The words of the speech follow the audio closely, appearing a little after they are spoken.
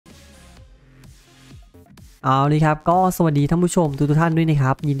เอาเลยครับก็สวัสดีท่านผู้ชมทุกท่านด้วยนะค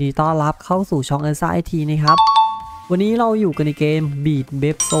รับยินดีต้อนรับเข้าสู่ช่องไอทีนะครับวันนี้เราอยู่กันในเกม Bleach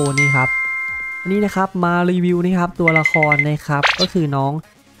Brave Souls นะครับวันนี้นะครับมารีวิวนะครับตัวละครนะครับก็คือน้อง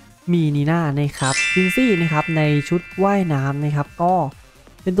มีนีน่านะครับคินซี่นะครับในชุดว่ายน้ำนะครับก็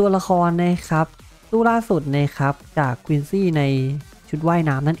เป็นตัวละครนะครับตัวล่าสุดนะครับจากควินซี่ในชุดว่าย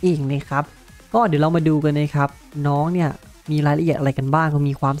น้ำนั่นเองนะครับก็เดี๋ยวเรามาดูกันนะครับน้องเนี่ยมีรายละเอียดอะไรกันบ้าง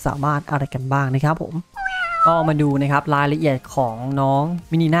มีความสามารถอะไรกันบ้างนะครับผมก็มาดูนะครับรายละเอียดของน้อง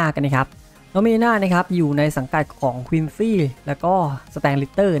มินีน่ากันนะครับน้องมินีน่านะครับอยู่ในสังกัดของควินซี่แล้วก็สแตนลิ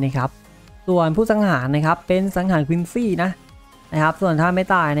เตอร์นะครับส่วนผู้สังหารนะครับเป็นสังหารควินซี่นะครับส่วนถ้าไม่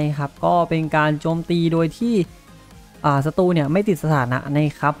ตายนะครับก็เป็นการโจมตีโดยที่ศัตรูเนี่ยไม่ติดสถานะนะ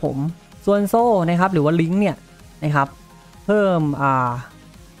ครับผมส่วนโซ่นะครับหรือว่าลิงก์เนี่ยนะครับเพิ่ม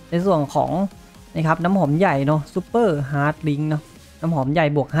ในส่วนของนะครับน้ำหอมใหญ่เนาะซูเปอร์ฮาร์ดลิงก์เนาะน้ำหอมใหญ่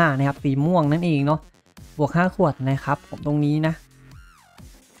บวก5นะครับสีม่วงนั่นเองเนาะบวก5ขวดนะครับผมตรงนี้นะ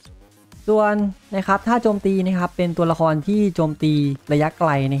ส่วนนะครับถ้าโจมตีนะครับเป็นตัวละครที่โจมตีระยะไกล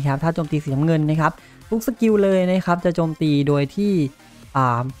นะครับถ้าโจมตีสีน้ำเงินนะครับทุกสกิลเลยนะครับจะโจมตีโดยที่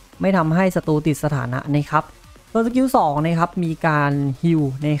ไม่ทำให้ศัตรูติดสถานะนะครับส่วนสกิล2นะครับมีการฮิล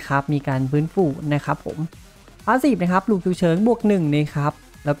นะครับมีการฟื้นฟูนะครับผมพาสซีฟนะครับลูกคิวเชิงบวก1นะครับ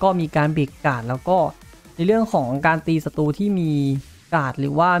แล้วก็มีการเบรกการ์ดแล้วก็ในเรื่องของการตีศัตรูที่มีการ์ดหรื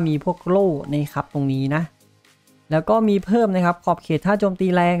อว่ามีพวกโล่นะครับตรงนี้นะแล้วก็มีเพิ่มนะครับขอบเขตถ้าโจมตี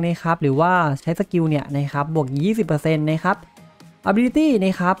แรงนะครับหรือว่าใช้สกิลเนี่ยนะครับบวก 20% นะครับ ability น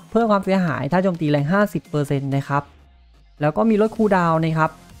ะครับเพิ่มความเสียหายถ้าโจมตีแรง 50% นะครับแล้วก็มีลดคูลดาวน์นะครั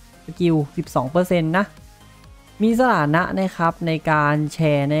บสกิล 12% นะมีสถานะนะครับในการแช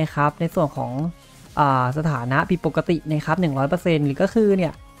ร์นะครับในส่วนของสถานะผิดปกตินะครับ 100% หรือก็คือเนี่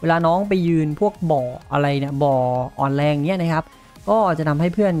ยเวลาน้องไปยืนพวกบ่ออะไรเนี่ยบ่ออ่อนแรงเนี่ยนะครับก็จะทำให้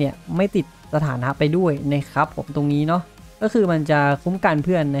เพื่อนเนี่ยไม่ติดสถานะไปด้วยนะครับผมตรงนี้เนาะก็คือมันจะคุ้มกันเ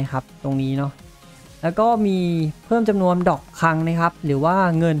พื่อนนะครับตรงนี้เนาะแล้วก็มีเพิ่มจำนวนดอกคลังนะครับหรือว่า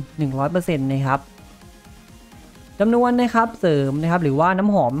เงิน 100% นะครับจำนวนนะครับเสริมนะครับหรือว่าน้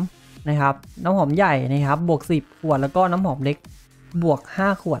ำหอมนะครับน้ำหอมใหญ่นะครับบวก10ขวดแล้วก็น้ำหอมเล็กบวก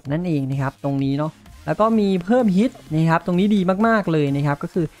5ขวดนั่นเองนะครับตรงนี้เนาะแล้วก็มีเพิ่มฮิตนะครับตรงนี้ดีมากๆเลยนะครับก็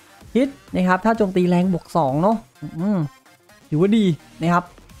คือฮิตนะครับถ้าโจมตีแรงบวก2เนาะถือว่าดีนะครับ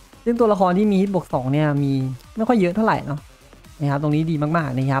ซึ่งตัวละครที่มีฮิตบวก2เนี่ยมีไม่ค่อยเยอะเท่าไหร่เนาะนะครับตรงนี้ดีมาก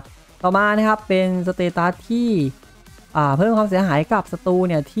ๆนะครับต่อมานะครับเป็นสเตตัสที่เพิ่มความเสียหายกับศัตรู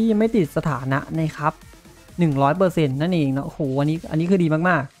เนี่ยที่ไม่ติดสถานะนะครับ 100% นั่นเองเนาะโอ้โหอันนี้คือดี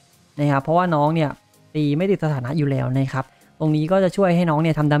มากๆนะครับเพราะว่าน้องเนี่ยตีไม่ติดสถานะอยู่แล้วนะครับตรงนี้ก็จะช่วยให้น้องเ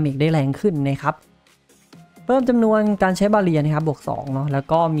นี่ยทำดาเมจได้แรงขึ้นนะครับเพิ่มจำนวนการใช้บาเรียนะครับบวก2เนาะแล้ว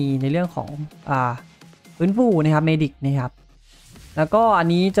ก็มีในเรื่องของฟื้นฟูนะครับเมดิกนะครับแล้วก็อัน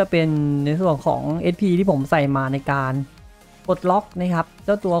นี้จะเป็นในส่วนของ SP ที่ผมใส่มาในการปลดล็อกนะครับเ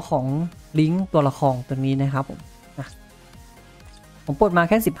จ้าตัวของลิงก์ตัวละครตัวนี้นะครับผมปลดมา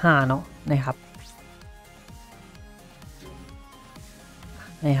แค่15เนาะนะครับ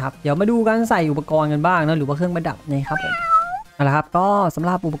เดี๋ยวมาดูการใส่อุปกรณ์กันบ้างนะหรือว่าเครื่องประดับนะครับผมเอาละครับก็สำห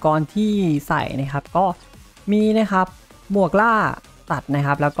รับอุปกรณ์ที่ใส่นะครับก็มีนะครับหมวกล่าตัดนะค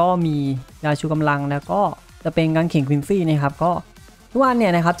รับแล้วก็มียาชูกำลังแล้วก็จะเป็นกางเขนควินซี่นะครับก็ทุกวันเนี่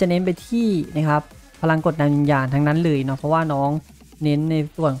ยนะครับจะเน้นไปที่นะครับพลังกดดันวิญญาณทั้งนั้นเลยเนาะเพราะว่าน้องเน้นใน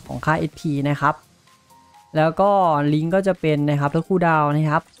ส่วนของค่า SP นะครับแล้วก็ลิงก์ก็จะเป็นนะครับลดคูลดาวน์นะ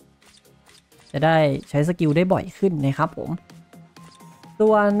ครับจะได้ใช้สกิลได้บ่อยขึ้นนะครับผมตั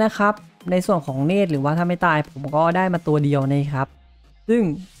วนะครับในส่วนของเนตรหรือว่าถ้าไม่ตายผมก็ได้มาตัวเดียวนะครับซึ่ง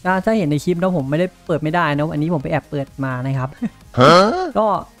ถ้าเห็นในคลิปนะผมไม่ได้เปิดไม่ได้นะอันนี้ผมไปแอบเปิดมานะครับ ก็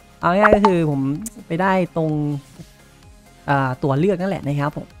เอาง่ายๆก็คือผมไปได้ตรงตัวเลือกนั่นแหละนะครั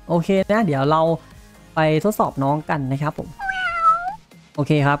บผมโอเคนะเดี๋ยวเราไปทดสอบน้องกันนะครับผมโอเ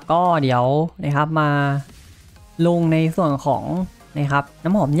คครับก็เดี๋ยวนะครับมาลงในส่วนของนะครับ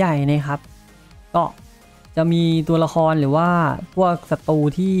น้ำหอมใหญ่นะครับก็จะมีตัวละครหรือว่าพวกศัตรู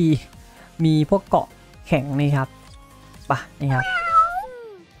ที่มีพวกเกาะแข็งนะครับป่ะนะครับ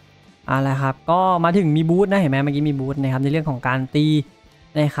อะไรครับก็มาถึงมีบูทนะเห็นไหมเมื่อกี้มีบูทนะครับในเรื่องของการตี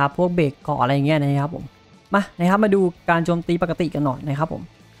นะครับพวกเบรกเกาะอะไรเงี้ยนะครับผมมานะครับมาดูการโจมตีปกติกันหน่อยนะครับผม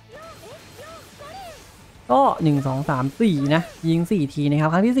ก็1 2 3 4นะยิง4ทีนะครับ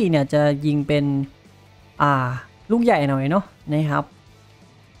ครั้งที่4เนี่ยจะยิงเป็นลูกใหญ่หน่อยเนาะนะครับ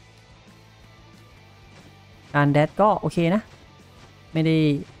การแดดก็โอเคนะไม่ได้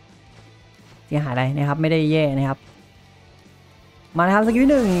เสียหายอะไรนะครับไม่ได้แย่นะครับมานะครับสกิล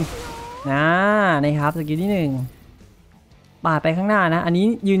ที่1นะครับสกิลที่1ปาดไปข้างหน้านะอันนี้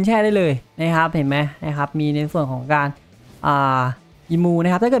ยืนแช่ได้เลยนะครับเห็นไหมนะครับมีในส่วนของการอิมูน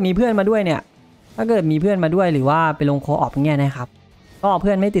ะครับถ้าเกิดมีเพื่อนมาด้วยเนี่ย ถ้าเกิดมีเพื่อนมาด้วยหรือว่าไปลงโคออปอย่างเงี้ยนะครับก็เ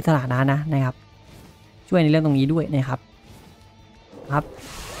พื่อนไม่ติดสถานะนะครับช่วยในเรื่องตรงนี้ด้วยนะครับ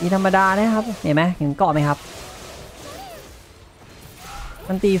มีธรรมดานะครับเห็นไหมเห็นเกาะไหมครับ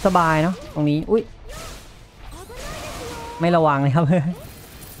มันตีสบายเนาะตรงนี้อุ้ยไม่ระวังเลยครับ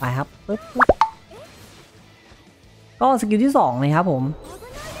ไปครับปึ๊บก็สกิลที่2นะครับผม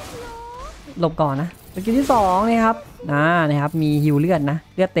หลบก่อนนะสกิลที่2นะครับนะครับมีฮิวเลือดนะ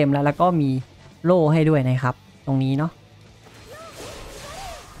เลือดเต็มแล้วก็มีโล่ให้ด้วยนะครับตรงนี้เนาะ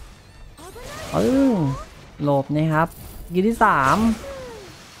หลบนะครับสกิลที่3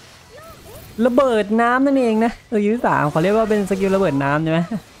ระเบิดน้ำนั่นเองนะสกิลที่3เขาเรียกว่าเป็นสกิลระเบิดน้ำใช่ไหม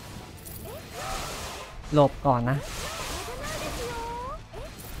หลบก่อนนะ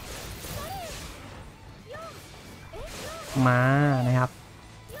มานะครับ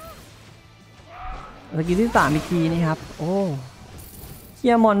สกิลที่3อีกทีนะครับโอ้เคี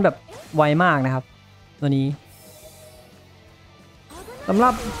ยมอนแบบไวมากนะครับตัวนี้สำหรั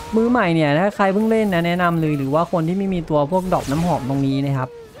บมือใหม่เนี่ยถ้าใครเพิ่งเล่นนะแนะนำเลยหรือว่าคนที่ไม่มีตัวพวกดอกน้ำหอมตรงนี้นะครับ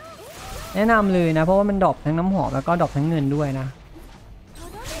แนะนำเลยนะเพราะว่ามันดอกทั้งน้ำหอมแล้วก็ดอกทั้งเงินด้วยนะ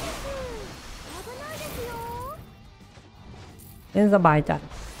เล่นสบายจัด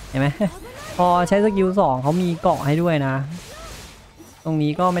เห็นไหมพอใช้สกิล2เขามีเกาะให้ด้วยนะตรง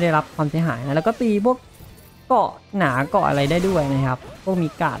นี้ก็ไม่ได้รับความเสียหายนะแล้วก็ตีพวกเกาะหนาเกาะอะไรได้ด้วยนะครับพวกมี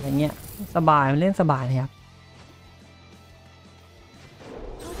กาดอะไรเงี้ยสบายมันเล่นสบายนะครับ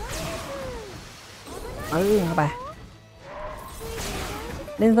เข้าไป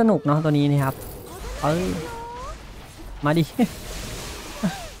เล่นสนุกเนาะตัวนี้นะครับมาดิ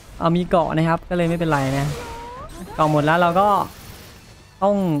เอามีเกาะนะครับก็เลยไม่เป็นไรนะเกาะหมดแล้วเราก็ต้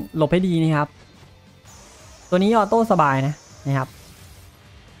องหลบให้ดีนะครับตัวนี้ออโต้สบายนะครับ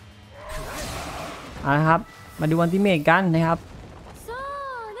เอาละครับมาดูอันติเมทกันนะครับ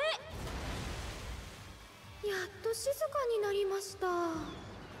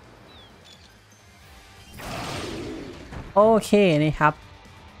โอเคนะครับ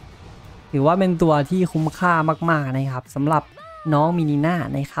ถือว่าเป็นตัวที่คุ้มค่ามากๆนะครับสำหรับน้องมินิน่า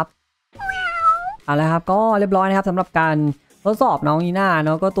นะครับเอาละครับก็เรียบร้อยนะครับสำหรับการทดสอบน้องมินิน่าเน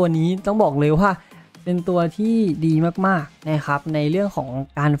าะก็ตัวนี้ต้องบอกเลยว่าเป็นตัวที่ดีมากๆนะครับในเรื่องของ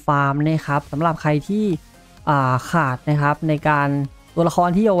การฟาร์มนะครับสำหรับใครที่ขาดนะครับในการตัวละคร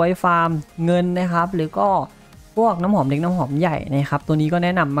ที่เอาไว้ฟาร์มเงินนะครับหรือก็พวกน้ำหอมเล็กน้ำหอมใหญ่นะครับตัวนี้ก็แน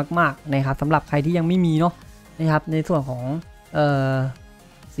ะนำมากๆนะครับสำหรับใครที่ยังไม่มีเนาะนะครับในส่วนของ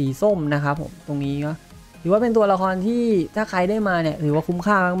สีส้มนะครับผมตรงนี้ก็ถือว่าเป็นตัวละครที่ถ้าใครได้มาเนี่ยถือว่าคุ้ม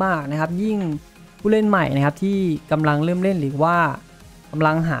ค่ามากๆนะครับยิ่งผู้เล่นใหม่นะครับที่กำลังเริ่มเล่นหรือว่ากำ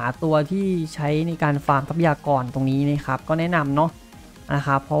ลังหาตัวที่ใช้ในการฟาร์มทรัพยากรตรงนี้นะครับก็แนะนำเนาะนะค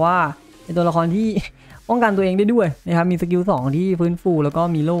รับเพราะว่าเป็นตัวละครที่ป้องกันตัวเองได้ด้วยนะครับมีสกิล2ที่ฟื้นฟูแล้วก็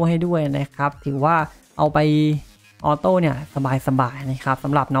มีโล่ให้ด้วยนะครับถือว่าเอาไปออโต้เนี่ยสบายๆนะครับส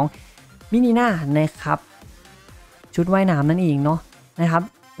ำหรับน้องมินิน่านะครับชุดว่ายน้ำนั่นเองเนาะนะครับ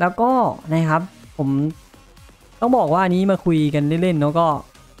แล้วก็นะครับผมต้องบอกว่าอันนี้มาคุยกันเล่นๆเนาะก็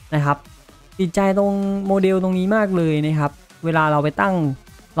นะครับติดใจตรงโมเดลตรงนี้มากเลยนะครับเวลาเราไปตั้ง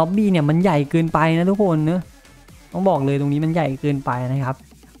ล็อบบี้เนี่ยมันใหญ่เกินไปนะทุกคนเนอะต้องบอกเลยตรงนี้มันใหญ่เกินไปนะครับ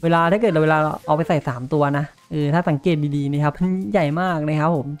ถ้าเกิดเวลาเราเอาไปใส่3ตัวนะถ้าสังเกตดีๆนะครับมันใหญ่มากนะครับ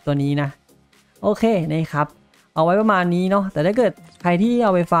ผมตัวนี้นะโอเคนะครับเอาไว้ประมาณนี้เนาะแต่ถ้าเกิดใครที่เอ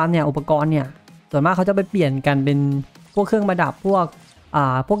าไปฟาร์มเนี่ยอุปกรณ์เนี่ยส่วนมากเขาจะไปเปลี่ยนกันเป็นพวกเครื่องประดับพ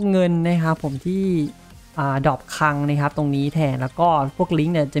วกเงินนะครับผมที่ดรอปคลังนะครับตรงนี้แทนแล้วก็พวกลิง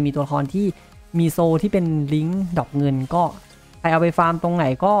ก์เนี่ยจะมีตัวละครที่มีโซที่เป็นลิงก์ดรอปเงินก็ใครเอาไปฟาร์มตรงไหน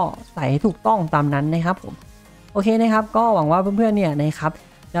ก็ใส่ให้ถูกต้องตามนั้นนะครับผมโอเคนะครับก็หวังว่าเพื่อนๆเนี่ยนะครับ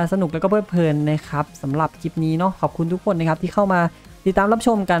จะสนุกแล้วก็เพลิดเพลินนะครับสำหรับคลิปนี้เนาะขอบคุณทุกคนนะครับที่เข้ามาติดตามรับช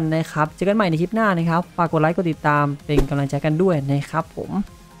มกันนะครับเจอกันใหม่ในคลิปหน้านะครับฝากกดไลค์กดติดตามเป็นกำลังใจกันด้วยนะครับผม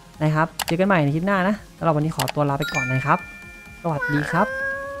นะครับเจอกันใหม่ในคลิปหน้านะสำหรับวันนี้ขอตัวลาไปก่อนนะครับสวัสดีครับ